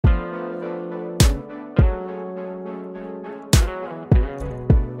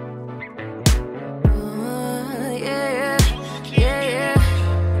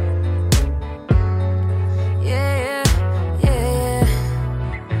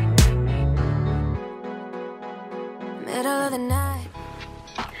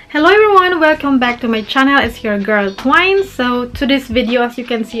Hello everyone, welcome back to my channel. It's your girl Twine. So today's video, as you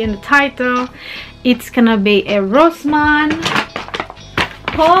can see in the title, it's gonna be a ROSSMANN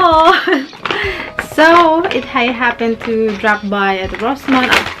haul. So I happened to drop by at ROSSMANN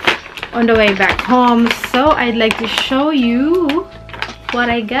on the way back home, so I'd like to show you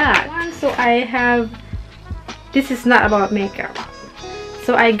what I got. So I have, this is not about makeup,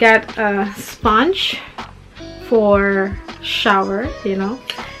 so I got a sponge for shower, you know,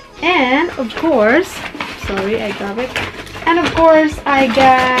 and of course, sorry, I got it, and of course I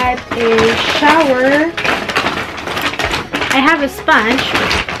got a shower. I have a sponge,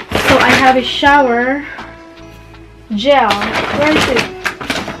 so I have a shower gel. Where is it?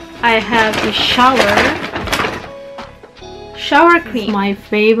 I have a shower cream. It's my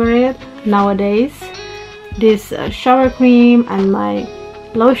favorite nowadays, this shower cream, and my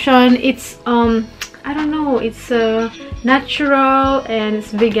lotion. It's I don't know, it's natural and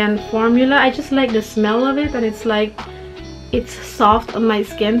it's vegan formula. I just like the smell of it, and it's like it's soft on my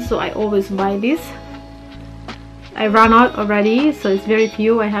skin, so I always buy this. I ran out already, so it's very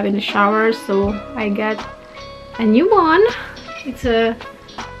few I have in the shower, so I got a new one. It's a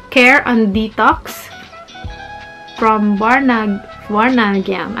Care and Detox from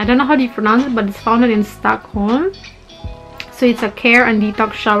Barnagan. I don't know how do you pronounce it, but it's founded in Stockholm. So it's a Care and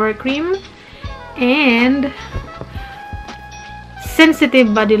Detox shower cream and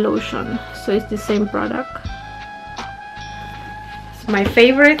sensitive body lotion, so it's the same product. It's my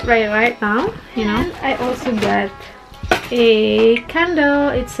favorite right now, you know. And I also got a candle.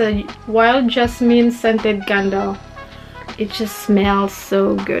 It's a wild jasmine scented candle. It just smells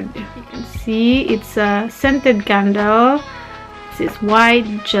so good. You can see it's a scented candle. This is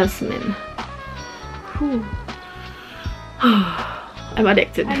white jasmine. Whew. I'm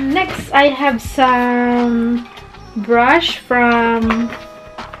addicted. And next I have some brush from,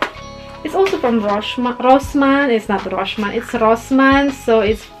 it's also from ROSSMANN. It's not ROSSMANN, it's ROSSMANN, so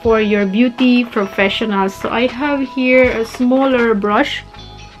it's for your beauty professionals. So I have here a smaller brush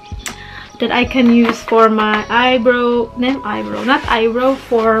that I can use for my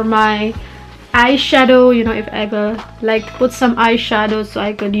for my eyeshadow, you know, if I ever like to put some eyeshadow, so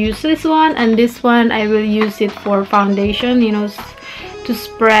I could use this one. And this one I will use it for foundation, you know, to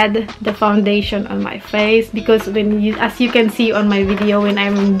spread the foundation on my face, because when you, as you can see on my video, when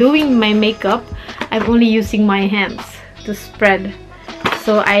I'm doing my makeup, I'm only using my hands to spread.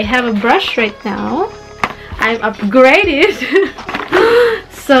 So I have a brush right now. I'm upgraded.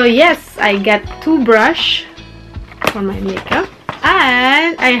 So yes, I got two brush for my makeup,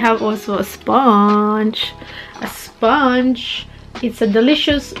 and I have also a sponge. It's a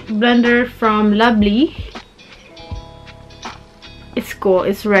delicious blender from Lovely. It's cool,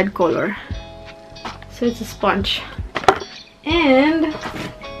 it's red color, so it's a sponge. And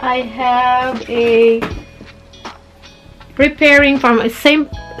I have a repairing from a same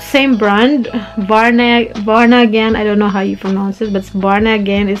brand, Barnagan. I don't know how you pronounce it, but it's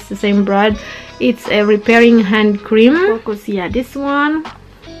Barnagan. It's the same brand. It's a repairing hand cream. Focus, yeah, this one.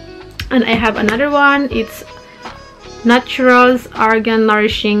 And I have another one. It's Naturals Argan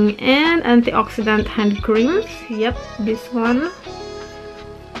Nourishing and Antioxidant Hand Creams. Yep, this one.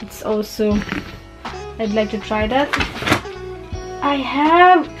 It's also, I'd like to try that. I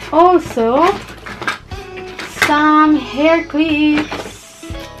have also some hair clips.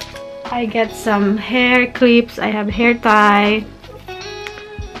 I get some hair clips. I have hair tie.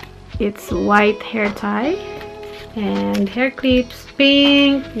 It's white hair tie and hair clips,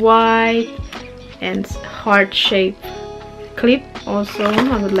 pink, white, and heart shape clip. Also,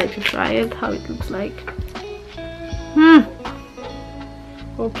 I would like to try it, how it looks like.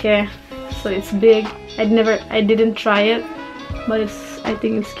 Okay, so it's big. I didn't try it, but I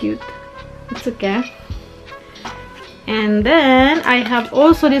think it's cute. It's okay. And then I have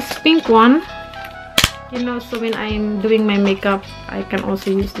also this pink one, you know, so when I'm doing my makeup, I can also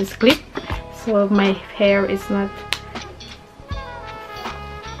use this clip, so my hair is not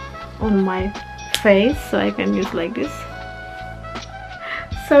on my face, so I can use like this.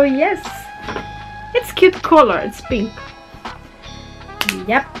 So yes, it's cute color, it's pink.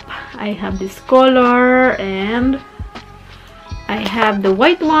 Yep, I have this color, and I have the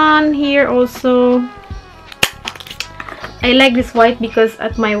white one here also. I like this white because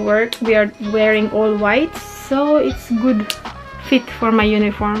at my work we are wearing all white, so it's good fit for my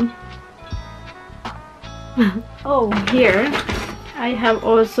uniform. Oh, here I have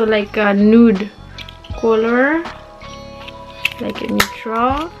also like a nude color, like a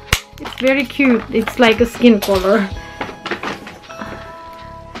neutral. It's very cute. It's like a skin color.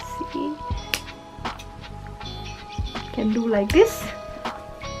 See, can do like this.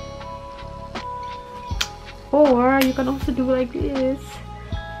 or you can also do like this,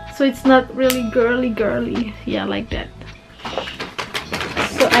 so it's not really girly. Yeah, like that.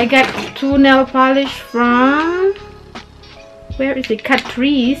 So I got 2 nail polish from, where is it?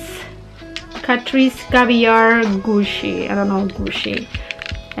 Catrice Caviar Gouache. I don't know, Gouache.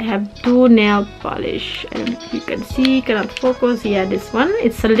 I have 2 nail polish, and you can see, cannot focus. Yeah, this one,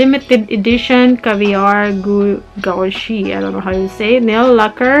 it's a limited edition Caviar Gouache. I don't know how you say it. Nail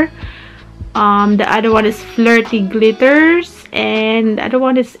lacquer. The other one is Flirty Glitters, and the other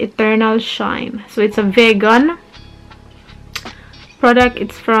one is Eternal Shine. So it's a vegan product.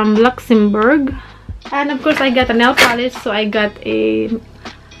 It's from Luxembourg. And of course I got a nail polish, so I got a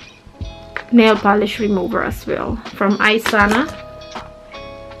nail polish remover as well from Isana.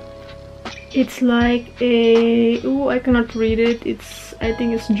 It's like a, oh, I cannot read it. It's, I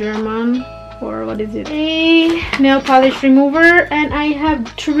think it's German, or what is it? A nail polish remover. And I have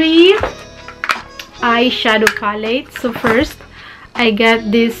 3 eyeshadow palettes. So first I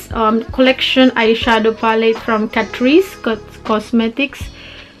got this collection eyeshadow palette from Catrice Cosmetics.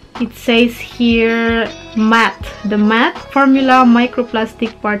 It says here matte, the matte formula,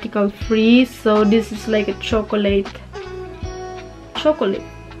 microplastic, particle free. So this is like a chocolate.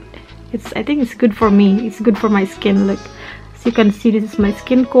 It's, I think it's good for me. It's good for my skin. Look, so you can see this is my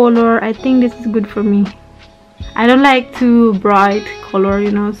skin color. I think this is good for me. I don't like too bright color,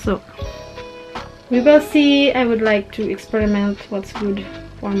 you know, so we will see. I would like to experiment what's good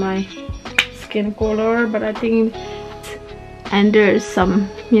for my skin color, but I think, and there's some,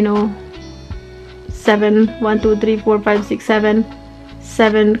 you know, 7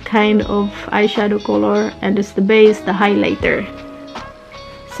 kind of eyeshadow color, and it's the base, the highlighter.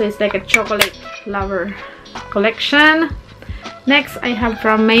 So it's like a chocolate lover collection. Next I have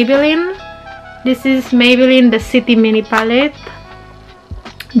from Maybelline. This is Maybelline the City Mini Palette.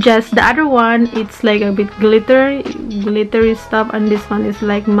 Just the other one, it's like a bit glittery stuff, and this one is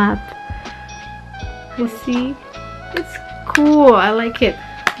like matte. You see, it's cool. I like it.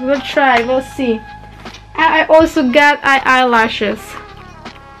 We'll try, we'll see. I also got eyelashes.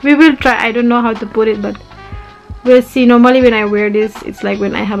 We will try. I don't know how to put it, but we'll see. Normally when I wear this, it's like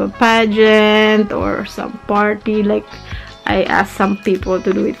when I have a pageant or some party, like I ask some people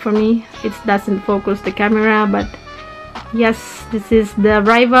to do it for me. It doesn't focus the camera, but yes, this is the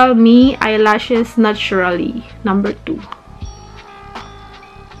Rival Me Eyelashes Naturally number 2.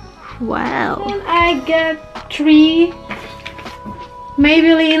 Wow. And I got 3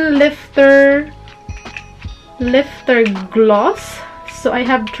 Maybelline Lifter Gloss. So I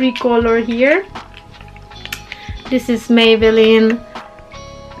have 3 color here. This is Maybelline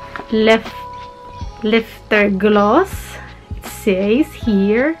Lifter Gloss. It says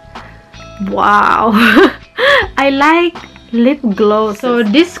here. Wow. I like lip gloss. So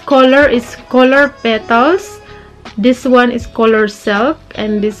this color is Color Petals. This one is Color Silk,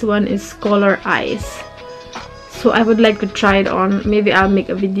 and this one is Color Ice. So I would like to try it on. Maybe I'll make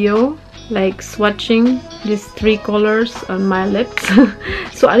a video like swatching these 3 colors on my lips.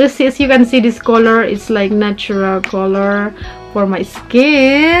 So as you can see, this color is like natural color for my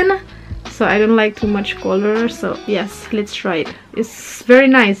skin, so I don't like too much color. So yes, let's try it. It's very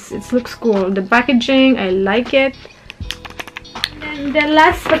nice. It looks cool. The packaging, I like it. And the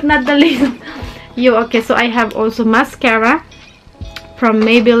last but not the least, okay, so I have also mascara from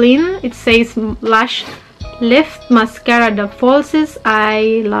Maybelline. It says Lash Lift Mascara, the falsies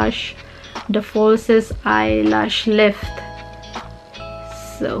eyelash lift.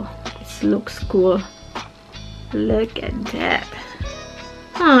 So it looks cool. Look at that.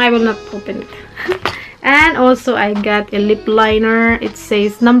 Oh, I will not open it. And also I got a lip liner. It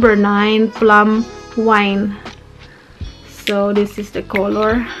says number 9 Plum Wine. So this is the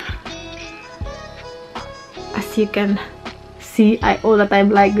color. As you can see, I all the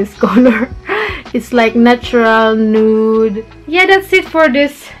time like this color. It's like natural nude. Yeah, that's it for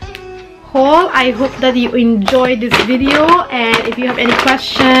this haul. I hope that you enjoyed this video, and if you have any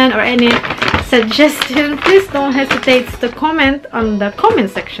question or any suggestion, please don't hesitate to comment on the comment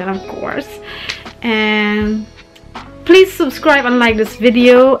section, of course. And please subscribe and like this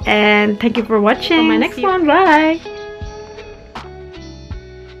video, and thank you for watching. For my next one, bye.